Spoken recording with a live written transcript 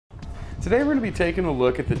Today we're going to be taking a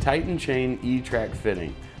look at the Titan Chain e-track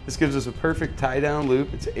fitting. This gives us a perfect tie-down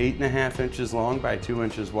loop. It's 8.5 inches long by 2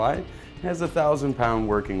 inches wide. It has a 1,000-pound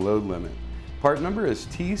working load limit. Part number is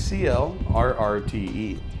TCLRRTE.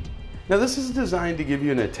 Now this is designed to give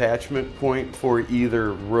you an attachment point for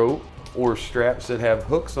either rope or straps that have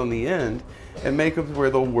hooks on the end and make them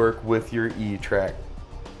where they'll work with your e-track.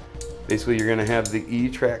 Basically, you're going to have the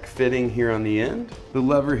e-track fitting here on the end. The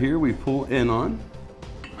lever here we pull in on.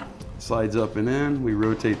 Slides up and in, we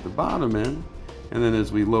rotate the bottom in, and then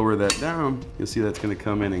as we lower that down, you'll see that's going to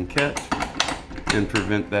come in and catch and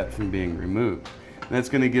prevent that from being removed. And that's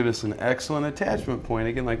going to give us an excellent attachment point,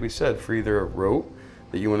 again, like we said, for either a rope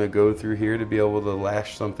that you want to go through here to be able to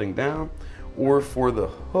lash something down, or for the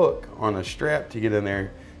hook on a strap to get in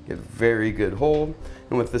there, get very good hold.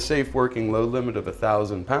 And with the safe working load limit of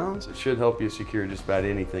 1,000 pounds, it should help you secure just about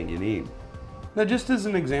anything you need. Now, just as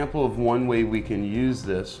an example of one way we can use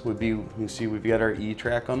this would be, you see we've got our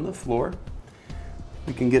e-track on the floor.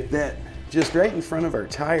 We can get that just right in front of our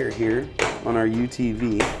tire here on our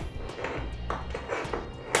UTV.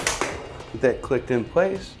 Get that clicked in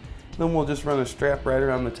place. Then we'll just run a strap right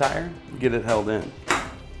around the tire and get it held in.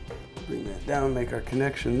 Bring that down, make our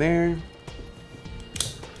connection there.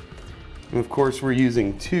 And of course, we're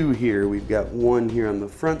using two here. We've got one here on the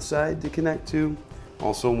front side to connect to,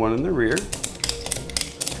 also one in the rear.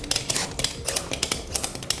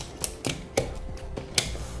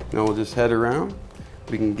 Now we'll just head around.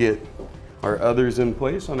 We can get our others in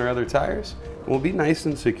place on our other tires. We'll be nice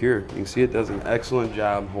and secure. You can see it does an excellent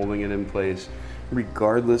job holding it in place,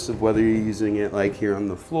 regardless of whether you're using it like here on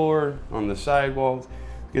the floor, on the sidewalls.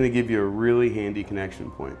 It's gonna give you a really handy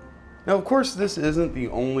connection point. Now, of course, this isn't the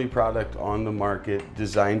only product on the market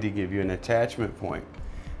designed to give you an attachment point.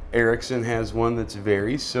 Ericsson has one that's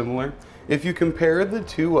very similar. If you compare the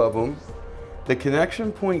two of them, the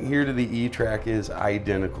connection point here to the e-track is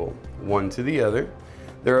identical, one to the other.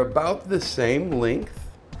 They're about the same length.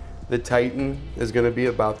 The Titan is going to be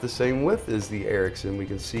about the same width as the Ericsson, we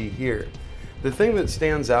can see here. The thing that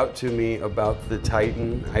stands out to me about the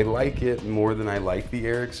Titan, I like it more than I like the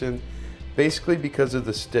Ericsson, basically because of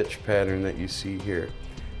the stitch pattern that you see here.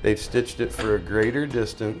 They've stitched it for a greater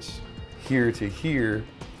distance here to here,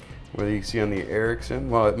 where you see on the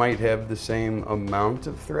Ericsson, while it might have the same amount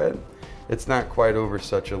of thread, it's not quite over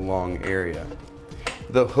such a long area.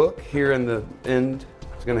 The hook here in the end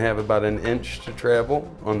is going to have about 1 inch to travel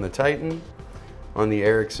on the Titan. On the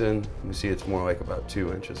Ericsson, you see it's more like about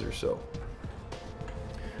 2 inches or so.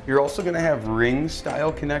 You're also going to have ring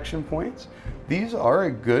style connection points. These are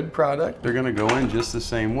a good product. They're going to go in just the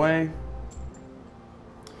same way.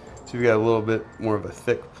 So you've got a little bit more of a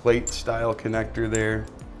thick plate style connector there.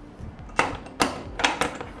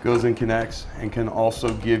 Goes and connects and can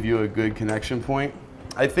also give you a good connection point.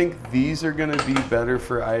 I think these are going to be better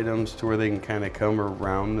for items to where they can kind of come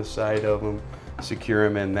around the side of them, secure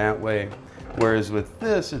them in that way. Whereas with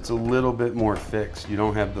this, it's a little bit more fixed. You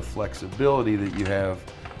don't have the flexibility that you have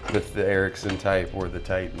with the Ericsson type or the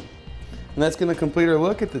Titan. And that's going to complete our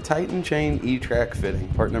look at the Titan Chain e-track fitting,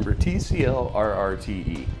 part number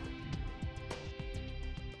TCLRRTE.